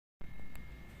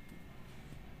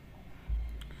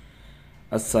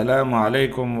अस्सलामु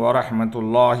अलैकुम व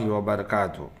रहमतुल्लाहि व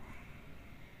बरकातुहू।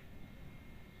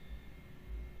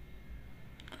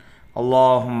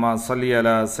 अल्लाहुम्मा सल्लि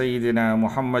अला सय्यिदिना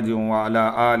मुहम्मदिन व अला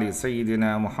आलि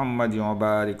सय्यिदिना मुहम्मदिन व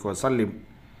बारिक व सल्लिम।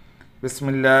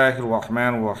 बिस्मिल्लाहिर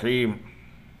रहमानिर रहीम।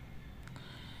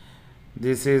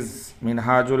 This is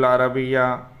Minhajul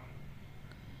Arabiya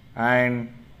and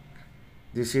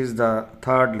this is the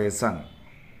third lesson.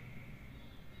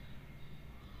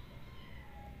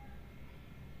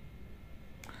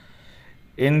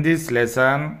 In this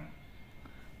lesson,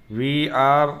 we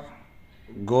are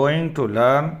going to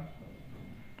learn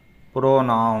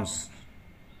pronouns.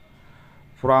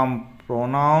 From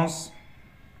pronouns,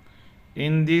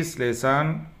 in this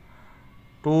lesson,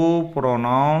 two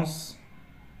pronouns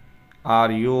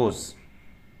are used.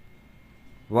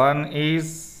 One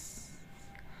is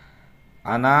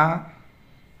ana,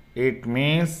 it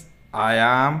means I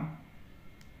am.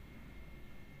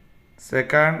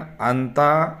 Second,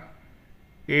 anta,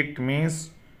 it means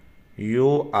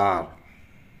you are.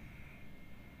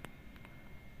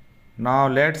 Now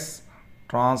let's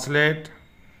translate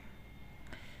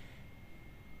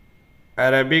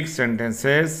Arabic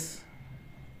sentences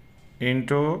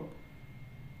into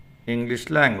English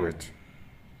language.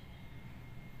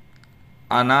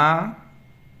 Ana,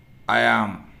 I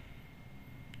am.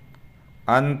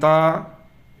 Anta,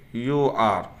 you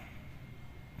are.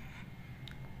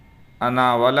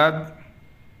 Ana walad,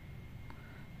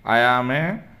 I am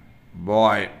a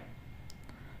boy.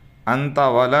 Anta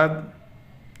walad,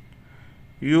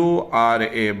 you are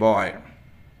a boy.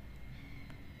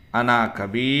 Ana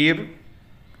kabir,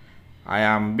 I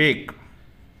am big.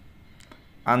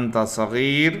 Anta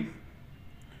saghir,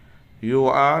 you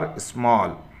are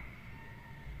small.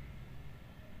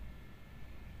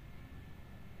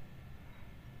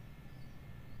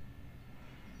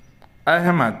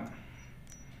 Ahmad,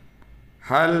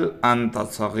 hal anta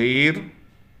saghir,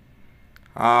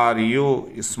 are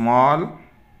you small?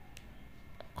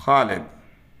 Khalid,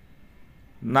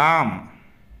 naam,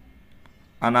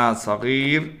 ana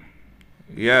saghir,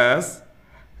 yes,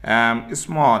 I am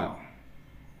small.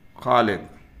 Khalid,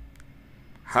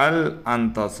 hal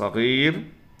anta saghir,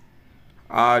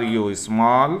 are you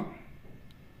small?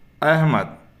 Ahmad,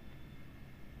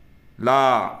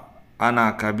 la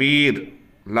ana kabir,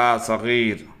 la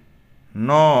saghir,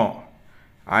 no,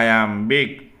 I am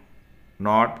big,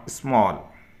 not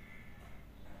small.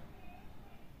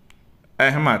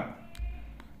 Ahmad,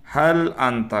 hal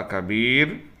anta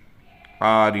kabir,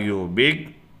 are you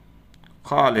big?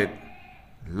 Khalid,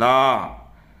 la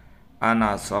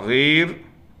ana saghir,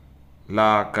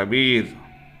 la kabir,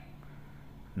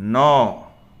 no,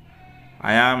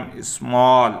 I am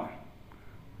small,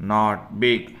 not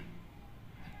big.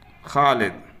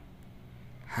 Khalid,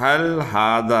 hal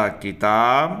hada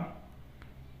kitab,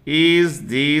 is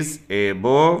this a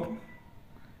book?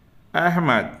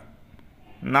 Ahmad,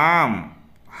 naam,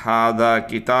 hada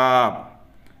kitab,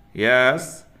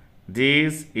 yes,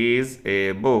 this is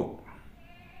a book.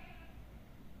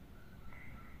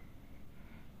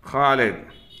 Khalid,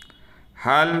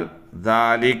 hal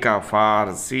dhalika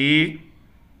farsi,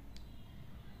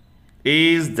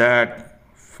 is that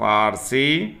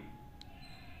Farsi?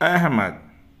 Ahmad,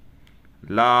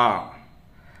 la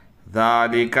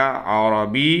dhalika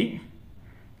Arabi,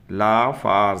 la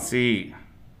Farsi,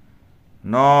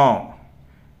 no,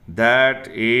 that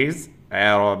is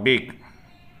Arabic,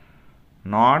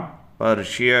 not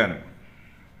Persian.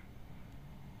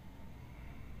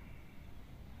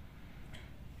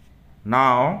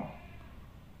 Now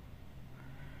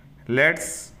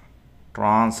let's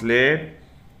translate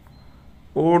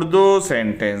Urdu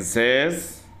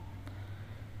sentences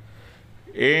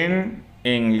in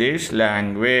English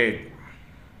language.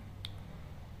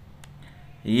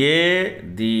 ये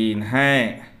दीन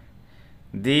है.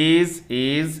 This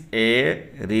is a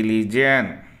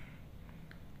religion.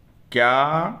 क्या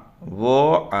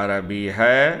वो अरबी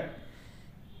है?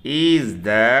 Is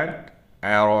that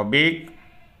Arabic?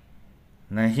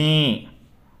 नहीं,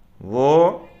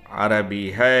 वो अरबी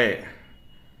है.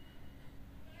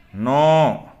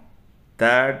 No,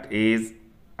 that is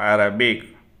Arabic.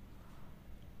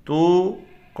 तू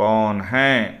कौन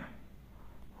है?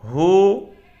 Who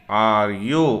are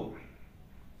you?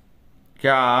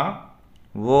 क्या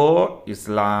वो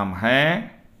इस्लाम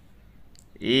है?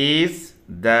 Is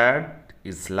that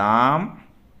Islam?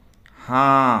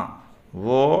 हाँ,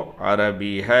 वो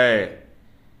अरबी है.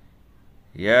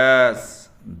 Yes,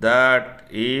 that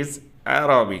is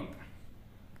Arabic.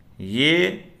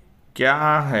 ये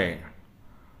क्या है?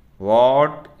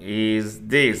 What is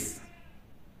this?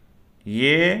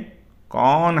 ये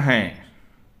कौन है?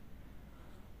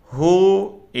 Who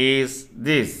is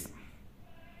this?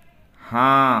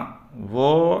 हाँ,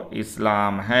 वो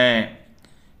इस्लाम है।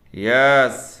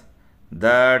 यस,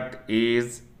 दैट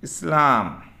इज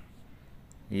इस्लाम।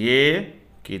 ये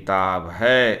किताब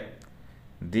है।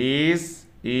 This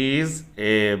is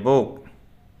a book.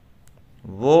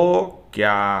 वो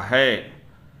क्या है?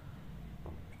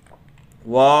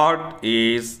 What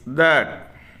is that?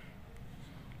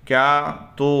 क्या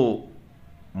तू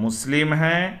मुस्लिम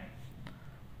है?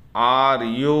 आर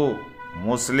यू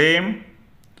मुस्लिम?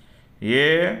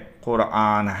 ये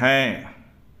कुरान है।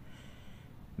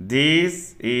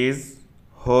 This is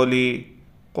Holi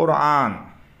Quran.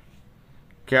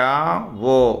 क्या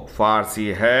वो फारसी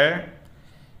है?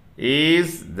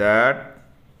 Is that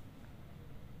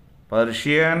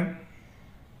Persian?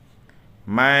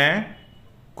 मैं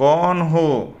कौन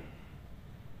हूँ?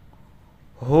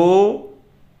 हु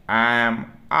एम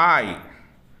आई?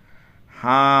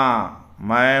 हाँ,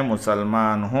 मैं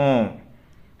मुसलमान हूँ।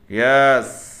 Yes,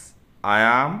 I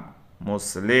am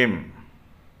Muslim.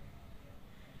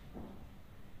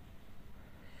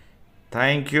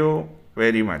 Thank you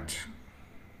very much.